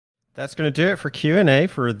That's going to do it for Q&A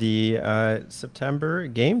for the September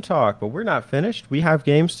Game Talk. But we're not finished. We have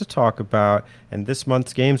games to talk about, and this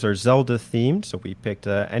month's games are Zelda themed. So we picked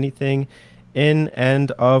anything in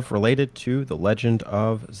and of related to the Legend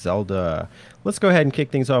of Zelda. Let's go ahead and kick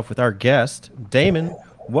things off with our guest, Damon.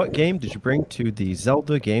 What game did you bring to the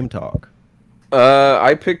Zelda Game Talk?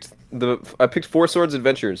 I picked Four Swords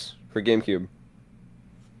Adventures for GameCube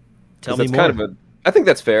Tell because me that's kind more. of a. I think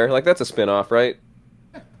that's fair. Like that's a spin-off, right?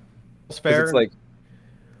 It's Because fair it's and like,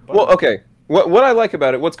 well, fun. okay. What I like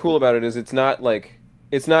about it, what's cool about it is it's not like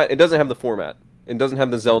it's not. It doesn't have the format. It doesn't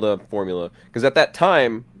have the Zelda formula. Because at that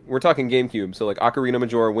time, we're talking GameCube, so like Ocarina of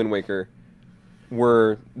Majora, Wind Waker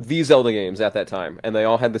were the Zelda games at that time, and they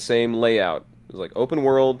all had the same layout. It was like open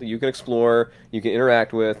world, you can explore, you can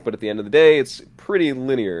interact with, but at the end of the day, it's pretty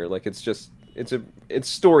linear. Like it's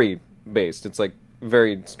story based. It's like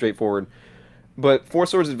very straightforward. But Four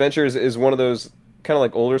Swords Adventures is one of those kind of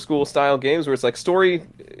like older school style games where it's like story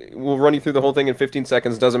will run you through the whole thing in 15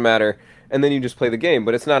 seconds, doesn't matter, and then you just play the game.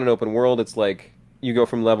 But it's not an open world. It's like you go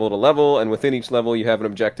from level to level, and within each level you have an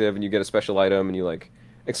objective, and you get a special item, and you like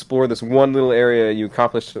explore this one little area, you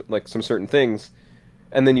accomplish like some certain things,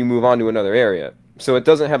 and then you move on to another area. So it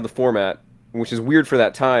doesn't have the format, which is weird for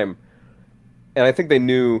that time. And I think they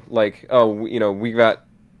knew like, oh, we got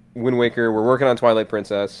Wind Waker, we're working on Twilight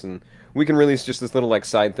Princess, and we can release just this little like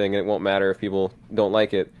side thing, and it won't matter if people don't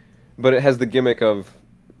like it. But it has the gimmick of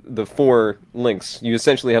the four links. You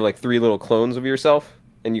essentially have like three little clones of yourself,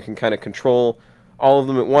 and you can kind of control all of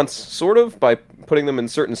them at once, sort of, by putting them in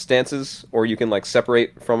certain stances, or you can like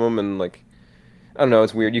separate from them and like I don't know,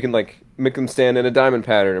 it's weird. You can like make them stand in a diamond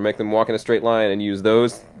pattern or make them walk in a straight line and use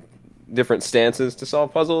those different stances to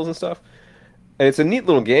solve puzzles and stuff. And it's a neat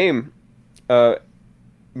little game uh,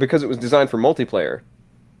 because it was designed for multiplayer.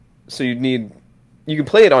 So you can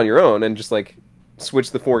play it on your own and just like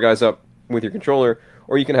switch the four guys up with your controller,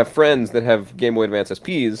 or you can have friends that have Game Boy Advance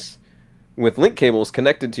SPs with link cables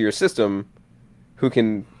connected to your system who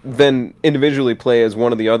can then individually play as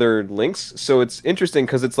one of the other links. So it's interesting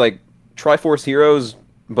because it's like Triforce Heroes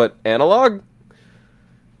but analog,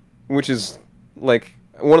 which is like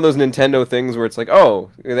one of those Nintendo things where it's like,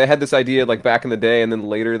 oh, they had this idea like back in the day, and then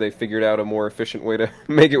later they figured out a more efficient way to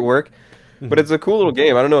make it work. But Mhm. it's a cool little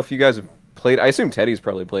game. I don't know if you guys have played. I assume Teddy's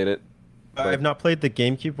probably played it, but I've not played the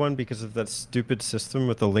GameCube one because of that stupid system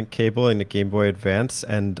with the link cable and the Game Boy Advance,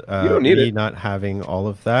 and you don't need me it. not having all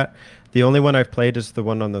of that. The only one I've played is the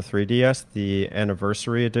one on the 3DS, the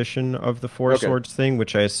anniversary edition of the Four Okay, Swords thing,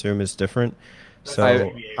 which I assume is different. That's the I So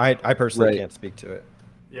GBA one. I personally right, can't speak to it.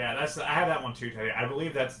 Yeah, I have that one too, Teddy. I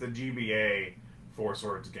believe that's the GBA Four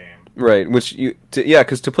Swords game. right. Yeah,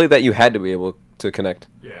 because to play that you had to be able to connect.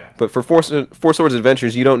 Yeah. But for Four Swords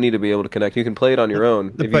Adventures, you don't need to be able to connect. You can play it on your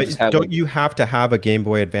own if you just But have like. don't you have to have a Game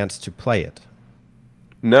Boy Advance to play it?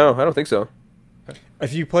 No, I don't think so.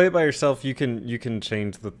 If you play it by yourself, you can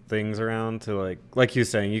change the things around to like you were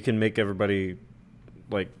saying, you can make everybody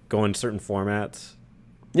like go in certain formats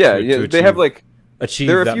Yeah, to yeah. to They have achieve like achieve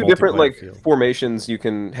there are a that few different multiplayer like feel. formations you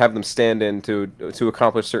can have them stand in to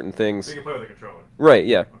accomplish certain So things. you can play with a controller. Right,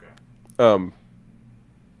 yeah. Okay. Um,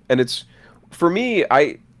 and it's for me,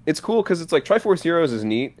 it's cool because it's like Triforce Heroes is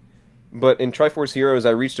neat, but in Triforce Heroes, I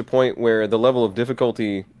reached a point where the level of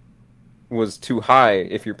difficulty was too high.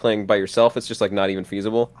 If you're playing by yourself, it's just like not even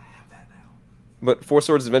feasible. I have that now. But Four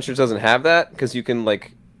Swords Adventures doesn't have that because you can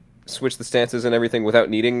like switch the stances and everything without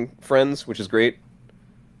needing friends, which is great.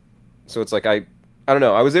 So it's like I don't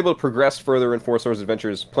know. I was able to progress further in Four Swords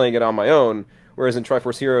Adventures playing it on my own, whereas in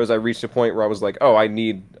Triforce Heroes, I reached a point where I was like, oh, I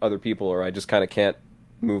need other people, or I just kind of can't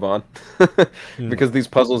move on Hmm. because these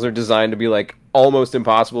puzzles are designed to be like almost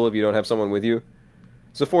impossible if you don't have someone with you.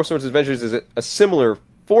 So Four Swords Adventures is a similar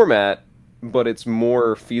format, but it's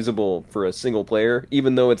more feasible for a single player,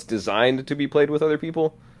 even though it's designed to be played with other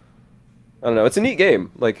people. I don't know. It's a neat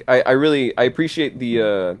game. Like I really I appreciate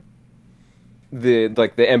the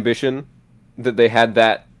ambition that they had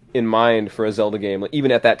that in mind for a Zelda game, like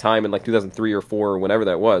even at that time in like 2003 or 4 or whenever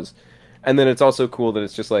that was. And then it's also cool that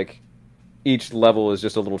it's just like each level is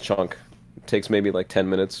just a little chunk. It takes maybe like 10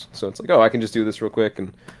 minutes. So it's like, oh, I can just do this real quick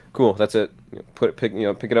and cool, that's it. Pick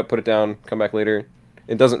it up, put it down, come back later.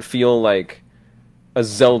 It doesn't feel like a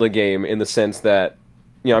Zelda game in the sense that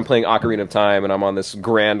I'm playing Ocarina of Time and I'm on this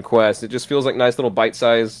grand quest. It just feels like nice little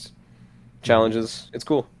bite-sized challenges. It's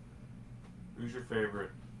cool. Who's your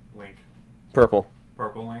favorite Link? Purple.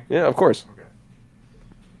 Purple Link? Yeah, of course. Okay.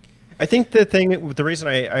 I think the reason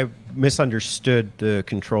I misunderstood the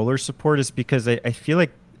controller support is because I feel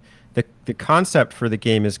like the concept for the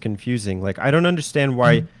game is confusing. Like, I don't understand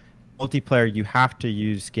why multiplayer you have to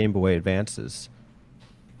use Game Boy Advances.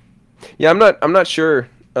 Yeah, I'm not sure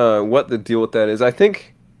what the deal with that is. I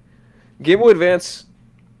think Game Boy Advance.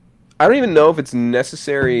 I don't even know if it's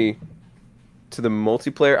necessary to the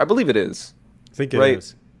multiplayer. I believe it is, I think it right?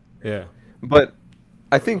 is. Yeah. But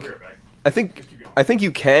I I'll think be right back. I think Just keep going. I think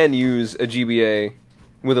you can use a GBA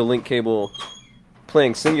with a link cable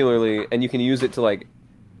playing singularly, and you can use it to like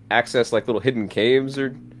access like little hidden caves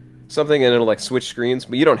or something, and it'll like switch screens.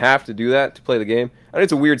 But you don't have to do that to play the game. I know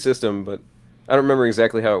it's a weird system, but I don't remember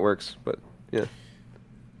exactly how it works. But yeah,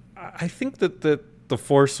 I think that the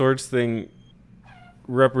Four Swords thing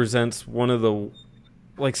represents one of the,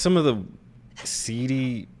 like, some of the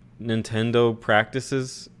seedy Nintendo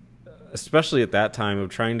practices, especially at that time, of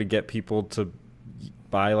trying to get people to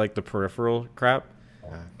buy like the peripheral crap.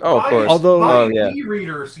 oh of course. Although- buy oh an yeah,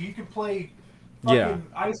 e-reader so you can play fucking Yeah.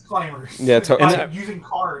 ice climbers. Yeah, by using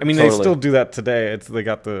cards. I mean, Totally. they still do that today. They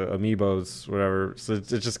got the amiibos, whatever. So it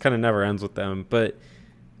just kind of never ends with them. But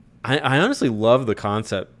I honestly love the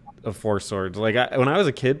concept of Four Swords. Like when I was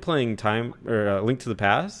a kid playing Link to the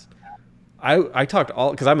Past, I talked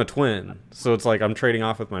all, because I'm a twin, so it's like I'm trading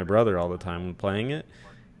off with my brother all the time when playing it,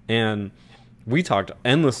 and we talked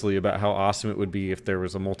endlessly about how awesome it would be if there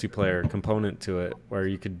was a multiplayer component to it where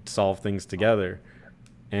you could solve things together,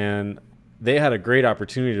 and they had a great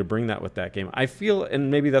opportunity to bring that with that game. I feel,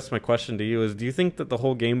 and maybe that's my question to you, is do you think that the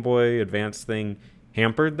whole Game Boy Advance thing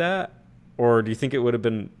hampered that? Or do you think it would have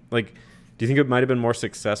been, like, do you think it might have been more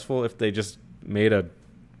successful if they just made a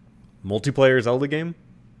multiplayer Zelda game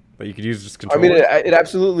that you could use just I controllers? mean, it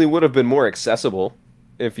absolutely would have been more accessible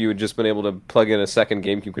if you had just been able to plug in a second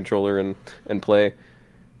GameCube controller and play.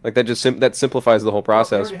 Like that that simplifies the whole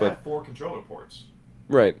process. They already But have 4 controller ports,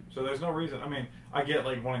 right, so there's no reason. I mean, I get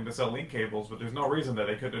like wanting to sell link cables, but there's no reason that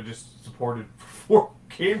they could have just supported 4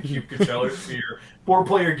 GameCube controllers for your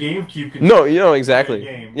 4-player GameCube controller. no, exactly.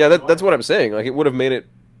 Game. Yeah, that's what I'm saying. Like it would have made it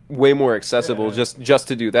way more accessible Yeah. just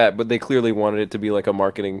to do that. But they clearly wanted it to be like a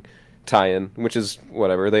marketing tie-in, which is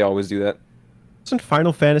whatever. They always do that. Doesn't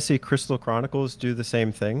Final Fantasy Crystal Chronicles do the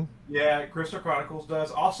same thing? Yeah, Crystal Chronicles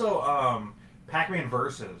does. Also, Pac-Man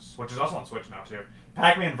Versus, which is also on Switch now too.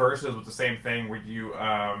 Pac-Man Versus was the same thing where you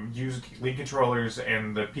use League controllers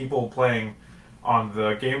and the people playing on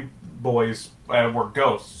the Game Boys were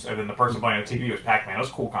ghosts, and then the person playing on the TV was Pac-Man. It was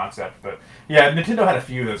a cool concept, but yeah, Nintendo had a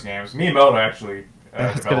few of those games. Miyamoto actually. I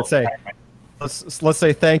was gonna developed say, Pac-Man. let's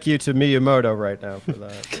say thank you to Miyamoto right now for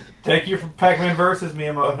that. Thank you for Pac-Man Versus,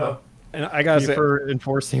 Miyamoto. And I gotta Thank you say, for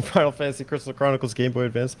enforcing Final Fantasy Crystal Chronicles Game Boy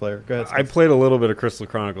Advance player. Go ahead. I played a little bit of Crystal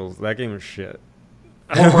Chronicles. That game was shit.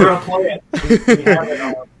 Well, we're gonna play it. We have it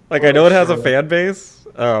on. Like, I know it has a fan base,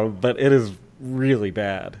 but it is really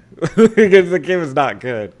bad. The game is not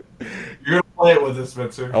good. You're gonna play it with us,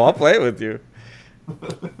 Spencer. Oh, I'll play it with you.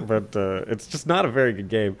 But it's just not a very good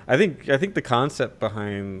game. I think the concept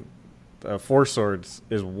behind Four Swords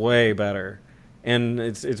is way better, and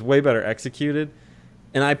it's way better executed.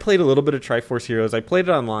 And I played a little bit of Triforce Heroes. I played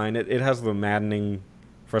it online. It has the maddening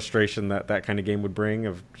frustration that kind of game would bring,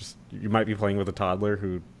 of just you might be playing with a toddler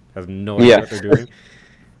who has no idea what they're doing.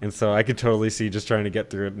 And so I could totally see just trying to get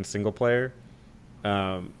through it in single player.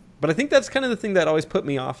 But I think that's kind of the thing that always put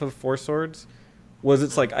me off of Four Swords, was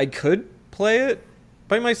it's like I could play it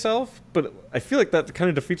by myself, but I feel like that kind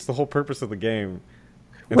of defeats the whole purpose of the game.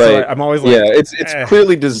 And Right. so I'm always like, yeah, it's eh.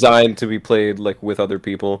 clearly designed to be played like with other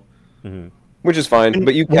people, which is fine.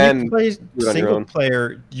 But you When can you play do it on your single own.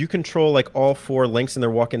 player, you control like all 4 links and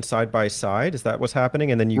they're walking side by side. Is that what's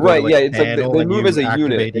happening? And then you go Right, to, like, yeah, a it's like panel they and move you as a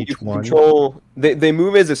unit. activate And you each can one. control. They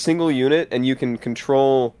move as a single unit, and you can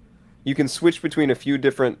control. You can switch between a few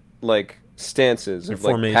different like stances Or of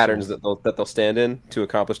like formations. patterns that they'll stand in to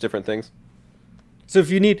accomplish different things. So if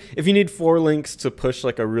you need 4 links to push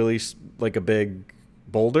like a big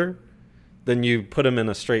boulder, then you put them in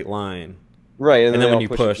a straight line, Right, and they then when all you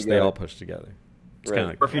push push, they together. all push together. It's Right.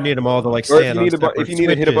 kind Or of if you need them all to like Or stand on separate if you need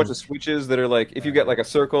to hit a bunch of switches. switches that are like, if you get like a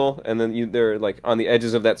circle and then they're like on the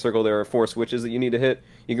edges of that circle, there are 4 switches that you need to hit.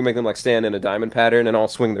 You can make them like stand in a diamond pattern and all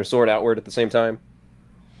swing their sword outward at the same time.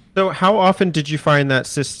 So how often did you find that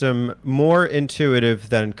system more intuitive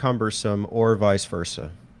than cumbersome, or vice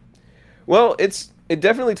versa? Well, it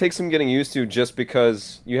definitely takes some getting used to, just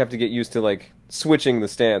because you have to get used to like switching the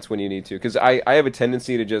stance when you need to. Because I have a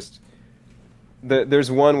tendency to just there's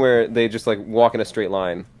one where they just like walk in a straight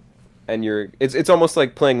line, and it's almost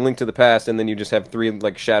like playing Link to the Past, and then you just have 3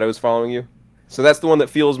 like shadows following you. So that's the one that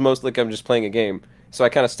feels most like I'm just playing a game. So I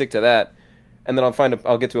kind of stick to that, and then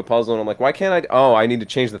I'll get to a puzzle, and I'm like, why can't I? Oh, I need to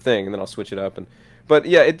change the thing, and then I'll switch it up. But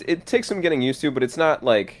yeah, it takes some getting used to, but it's not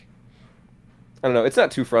like, I don't know, it's not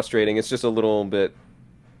too frustrating. It's just a little bit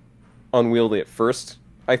unwieldy at first,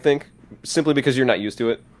 I think, simply because you're not used to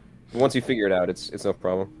it. Once you figure it out, it's no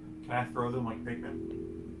problem. Can I throw them like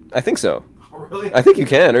Pikmin? I think so. Oh, really? I think you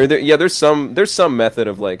can. Or there's some method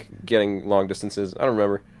of like getting long distances. I don't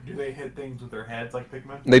remember. Do they hit things with their heads like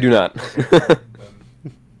Pikmin? They do not. Okay, then.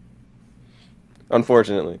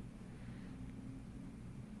 Unfortunately.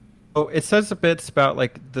 Oh, it says a bit about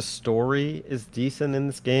like the story is decent in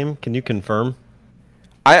this game. Can you confirm?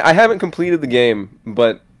 I haven't completed the game,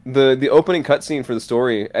 but the opening cutscene for the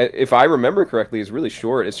story, if I remember correctly, is really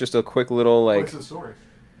short. It's just a quick little like. What's the story?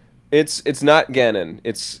 It's not Ganon.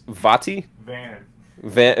 It's Vati. Vannon.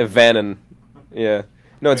 Vannon. Yeah.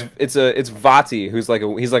 No, it's Vati, who's like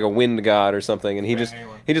he's like a wind god or something, and he Van just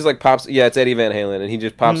Halen. like pops. Yeah, it's Eddie Van Halen, and he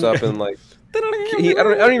just pops up and like. I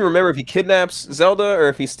don't even remember if he kidnaps Zelda or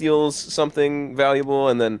if he steals something valuable,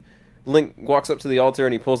 and then Link walks up to the altar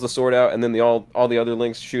and he pulls the sword out, and then all the other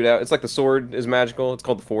Links shoot out. It's like the sword is magical. It's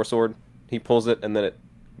called the Four Sword. He pulls it, and then it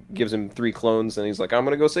gives him 3 clones, and he's like, "I'm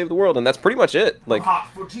gonna go save the world," and that's pretty much it. Like, Hot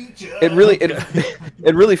for teacher. it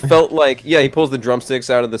really felt like he pulls the drumsticks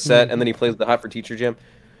out of the set, and then he plays the Hot for Teacher jam.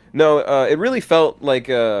 No, it really felt like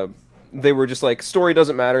they were just like, story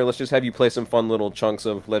doesn't matter. Let's just have you play some fun little chunks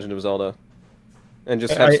of Legend of Zelda, and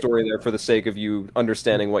just have story there for the sake of you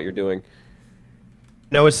understanding what you're doing.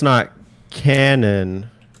 No, it's not canon.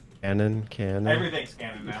 Canon. Everything's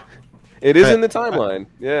canon now. It is in the timeline.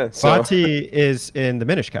 Yeah. So. Vati is in the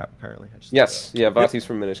Minish Cap, apparently. Yes. Yeah. Vati's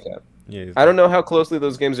from Minish Cap. Yeah, I don't know how closely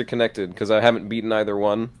those games are connected because I haven't beaten either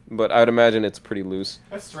one, but I would imagine it's pretty loose.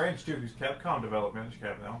 That's strange too, because Capcom developed Minish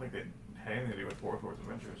Cap, and I don't think they had anything to do with Four Swords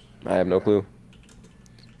Adventures. I have no clue.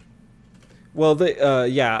 Well,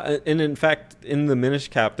 yeah, and in fact, in the Minish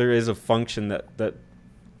Cap, there is a function that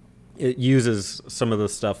it uses some of the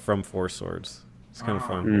stuff from Four Swords. It's kind of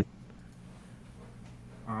fun.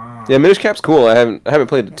 Yeah, Minish Cap's cool. I haven't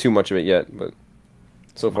played too much of it yet, but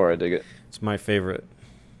so far I dig it. It's my favorite.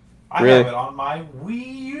 I Really? have it on my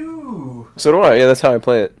Wii U. So do I. Yeah, that's how I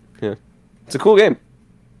play it. Yeah, it's a cool game.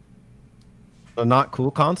 A not cool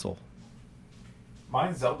console.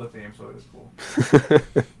 Mine's Zelda theme, so it is cool.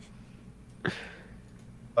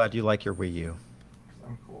 But you like your Wii U.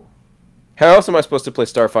 I'm cool. How else am I supposed to play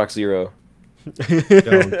Star Fox Zero?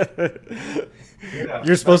 Yeah,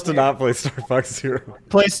 You're supposed to not play Star Fox Zero.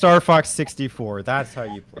 Play Star Fox 64. That's how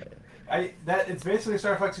you play it. It's basically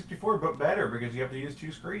Star Fox 64, but better because you have to use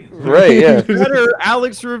 2 screens. Right. Yeah. Better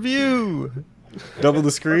Alex review. Double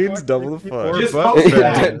the screens, double the fun. Just But- post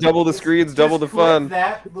that. Double the screens, double the Just clip fun.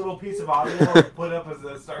 That little piece of audio and put up as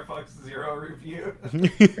a Star Fox Zero review.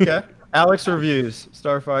 Okay. Alex reviews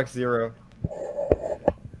Star Fox Zero. Oh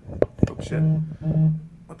shit!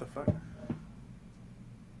 What the fuck?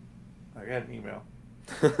 I got an email.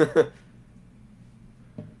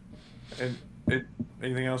 And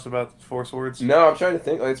anything else about Four Swords? No, I'm trying to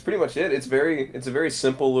think. Like, it's pretty much it. It's a very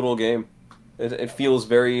simple little game. It feels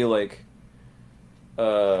very like,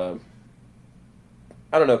 I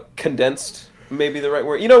don't know, condensed. Maybe the right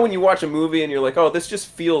word. You know, when you watch a movie and you're like, oh, this just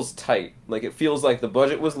feels tight. Like it feels like the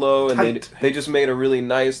budget was low and they just made a really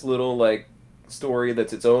nice little like story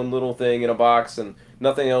that's its own little thing in a box and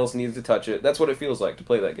nothing else needs to touch it. That's what it feels like to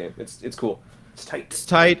play that game. It's cool. It's tight. It's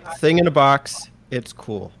tight. Thing in a box. It's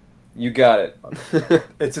cool. You got it.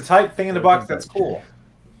 It's a tight thing in the box that's cool.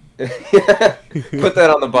 Yeah. Put that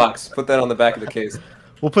on the box. Put that on the back of the case.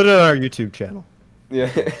 We'll put it on our YouTube channel. Yeah.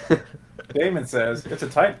 Damon says it's a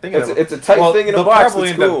tight thing. It's a tight thing in a they'll box.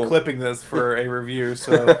 probably It's end cool. up clipping this for a review,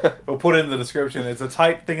 so we'll put it in the description. It's a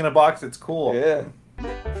tight thing in a box. It's cool. Yeah.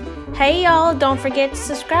 Hey y'all, don't forget to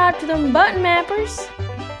subscribe to them button mappers.